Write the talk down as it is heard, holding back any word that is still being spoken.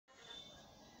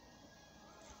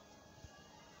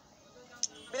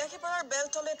বিলাসীপাৰাৰ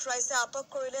বেলতলিত ৰাইজে আটক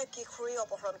কৰিলে কিশোৰী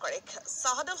অপহৰণকাৰীক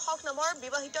সাহাদুল হক নামৰ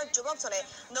বিবাহিত যুৱকজনে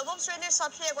নৱম শ্ৰেণীৰ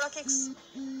ছাত্ৰী এগৰাকীক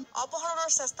অপহৰণৰ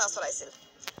চেষ্টা চলাইছিল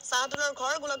সাহাদুলৰ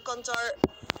ঘৰ গোলকগঞ্জৰ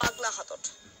পাগলাহাটত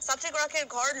ছাত্ৰীগৰাকীৰ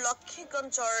ঘৰ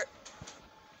লক্ষীগঞ্জৰ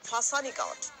ফাছানি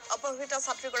গাঁৱত অপহৃত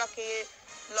ছাত্ৰীগৰাকীৰ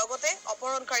লগতে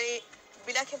অপহৰণকাৰী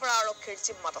বিলাসীপাৰা আৰক্ষীৰ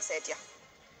জিম্মাত আছে এতিয়া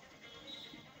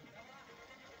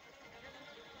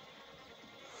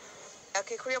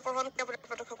কিশোৰী অপহৰণ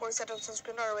প্ৰত্যক্ষ কৰিছে টেলিভিছন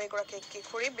স্ক্ৰীনৰ আৰু এগৰাকী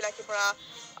কিশোৰী বিলাসীপাৰা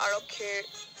আৰক্ষীৰ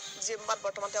জিম্মাত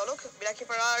বৰ্তমান তেওঁলোক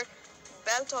বিলাসীপাৰাৰ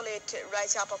বেলতলিত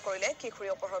ৰাইজে আটক কৰিলে কিশোৰী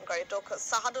অপহৰণকাৰীটোক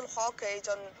সাহাদুল হক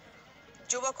এইজন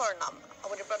যুৱকৰ নাম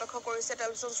আপুনি প্ৰত্যক্ষ কৰিছে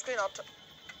টেলিভিছন স্ক্ৰীনত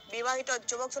বিবাহিত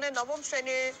যুৱকজনে নৱম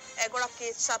শ্ৰেণীৰ এগৰাকী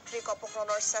ছাত্ৰীক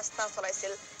অপহৰণৰ চেষ্টা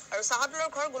চলাইছিল আৰু সাহাদুলৰ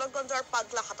ঘৰ গোলকগঞ্জৰ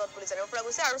পাগলাহাটত বুলি জানিব পৰা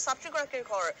গৈছে আৰু ছাত্ৰীগৰাকীৰ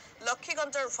ঘৰ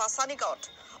লক্ষীগঞ্জৰ ফাছানি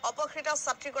গাঁৱত অপহৃত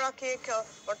ছাত্ৰীগৰাকীক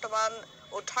বৰ্তমান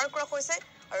উদ্ধাৰ কৰা হৈছে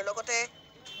আৰু লগতে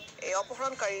এই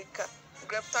অপহৰণকাৰীক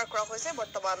গ্ৰেপ্তাৰ কৰা হৈছে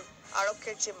বৰ্তমান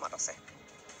আৰক্ষীৰ জিম্মাত আছে